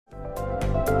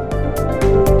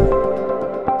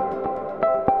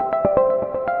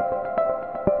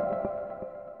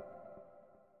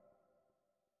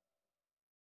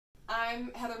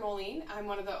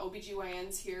one of the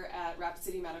OBGYNs here at Rapid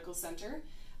City Medical Center.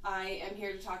 I am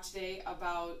here to talk today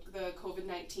about the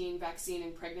COVID-19 vaccine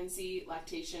in pregnancy,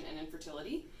 lactation, and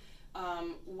infertility.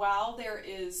 While there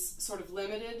is sort of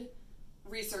limited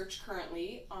research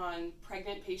currently on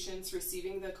pregnant patients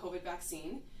receiving the COVID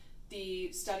vaccine,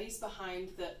 the studies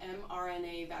behind the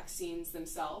mRNA vaccines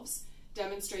themselves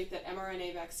demonstrate that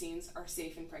mRNA vaccines are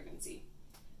safe in pregnancy.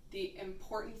 The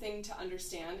important thing to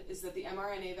understand is that the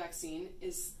mRNA vaccine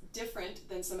is different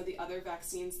than some of the other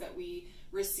vaccines that we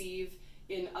receive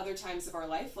in other times of our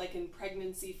life. Like in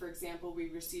pregnancy, for example, we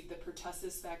receive the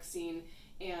pertussis vaccine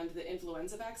and the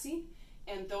influenza vaccine.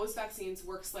 And those vaccines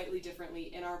work slightly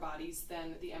differently in our bodies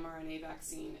than the mRNA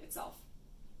vaccine itself.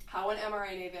 How an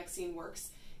mRNA vaccine works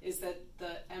is that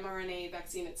the mRNA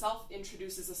vaccine itself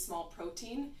introduces a small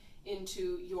protein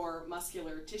into your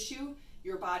muscular tissue.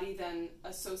 Your body then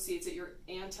associates it, your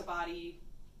antibody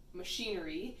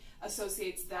machinery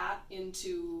associates that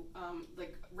into,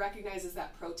 recognizes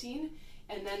that protein,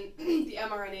 and then the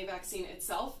mRNA vaccine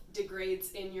itself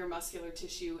degrades in your muscular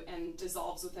tissue and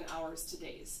dissolves within hours to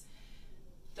days.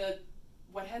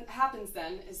 What happens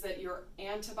then is that your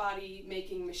antibody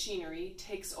making machinery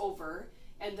takes over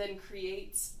and then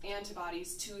creates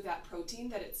antibodies to that protein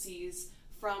that it sees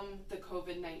from the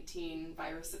COVID-19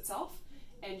 virus itself,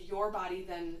 and your body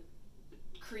then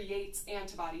creates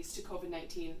antibodies to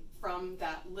COVID-19 from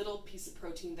that little piece of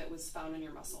protein that was found in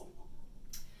your muscle.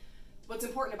 What's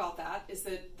important about that is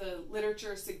that the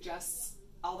literature suggests,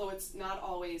 although it's not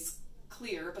always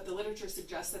clear, but the literature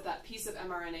suggests that that piece of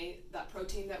mRNA, that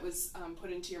protein that was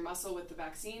put into your muscle with the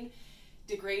vaccine,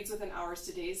 degrades within hours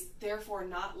to days, therefore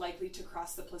not likely to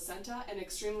cross the placenta and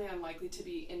extremely unlikely to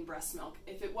be in breast milk.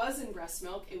 If it was in breast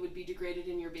milk, it would be degraded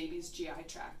in your baby's GI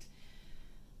tract.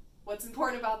 What's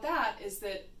important about that is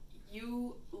that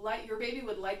your baby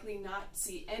would likely not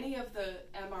see any of the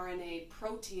mRNA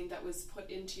protein that was put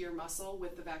into your muscle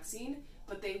with the vaccine,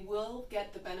 but they will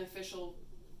get the benefit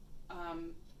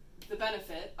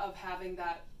of having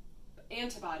that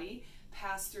antibody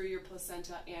pass through your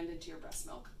placenta and into your breast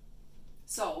milk.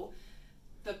 So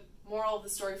the moral of the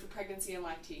story for pregnancy and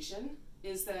lactation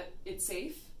is that it's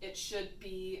safe, it should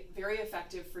be very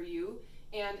effective for you,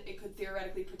 and it could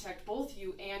theoretically protect both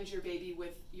you and your baby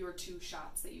with your 2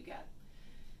 shots that you get.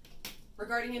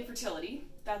 Regarding infertility,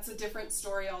 that's a different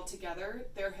story altogether.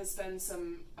 There has been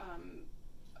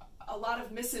a lot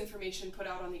of misinformation put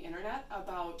out on the internet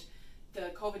about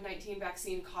the COVID-19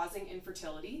 vaccine causing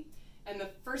infertility. And the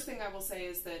first thing I will say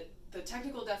is that the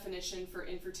technical definition for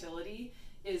infertility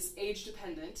is age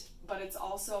dependent, but it's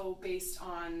also based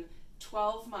on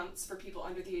 12 months for people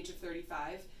under the age of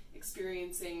 35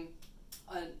 experiencing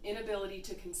an inability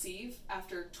to conceive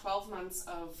after 12 months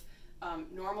of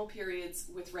normal periods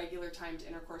with regular timed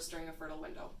intercourse during a fertile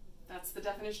window. That's the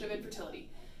definition of infertility.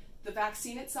 The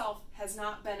vaccine itself has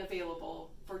not been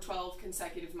available for 12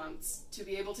 consecutive months to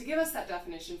be able to give us that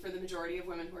definition for the majority of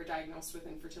women who are diagnosed with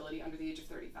infertility under the age of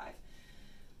 35.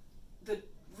 The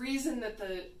reason that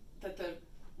the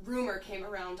rumor came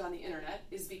around on the internet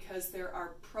is because there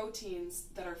are proteins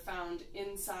that are found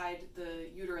inside the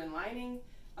uterine lining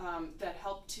that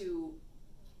help to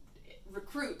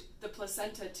recruit the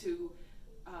placenta to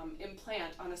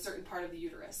implant on a certain part of the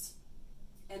uterus.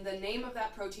 And the name of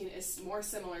that protein is more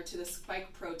similar to the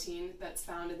spike protein that's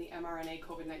found in the mRNA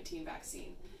COVID-19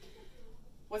 vaccine.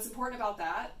 What's important about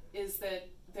that is that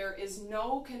there is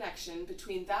no connection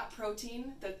between that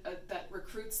protein that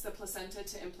recruits the placenta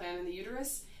to implant in the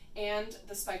uterus and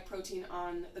the spike protein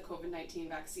on the COVID-19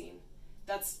 vaccine.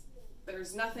 They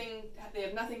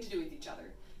have nothing to do with each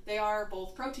other. They are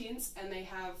both proteins and they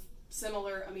have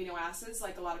similar amino acids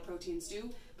like a lot of proteins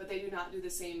do, but they do not do the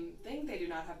same thing, they do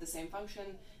not have the same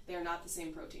function, they are not the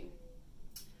same protein.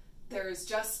 There is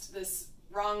just this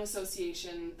wrong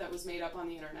association that was made up on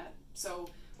the internet. So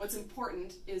what's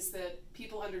important is that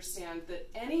people understand that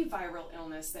any viral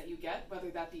illness that you get, whether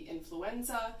that be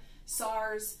influenza,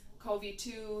 SARS,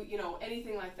 COVID-2,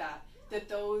 anything like that, that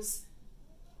those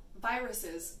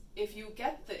viruses, if you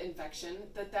get the infection,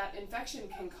 that infection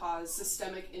can cause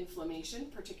systemic inflammation,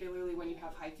 particularly when you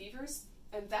have high fevers,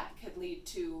 and that can lead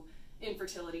to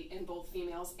infertility in both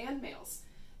females and males.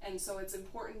 And so it's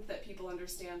important that people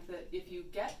understand that if you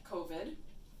get COVID,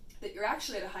 that you're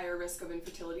actually at a higher risk of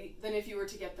infertility than if you were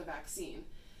to get the vaccine.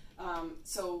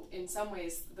 So in some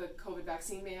ways, the COVID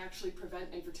vaccine may actually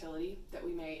prevent infertility that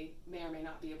we may or may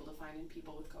not be able to find in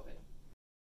people with COVID.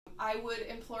 I would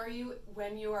implore you,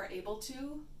 when you are able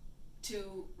to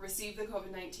receive the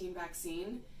COVID-19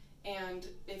 vaccine, and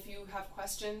if you have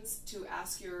questions, to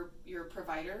ask your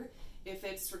provider. If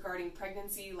it's regarding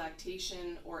pregnancy,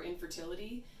 lactation, or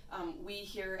infertility, we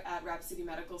here at Rapid City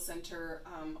Medical Center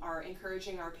are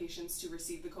encouraging our patients to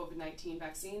receive the COVID-19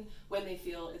 vaccine when they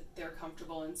feel they're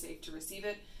comfortable and safe to receive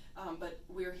it. But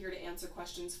we're here to answer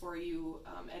questions for you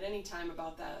at any time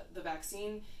about the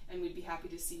vaccine, and we'd be happy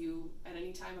to see you at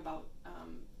any time about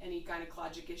any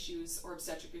gynecologic issues or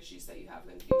obstetric issues that you have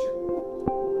in the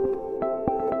future.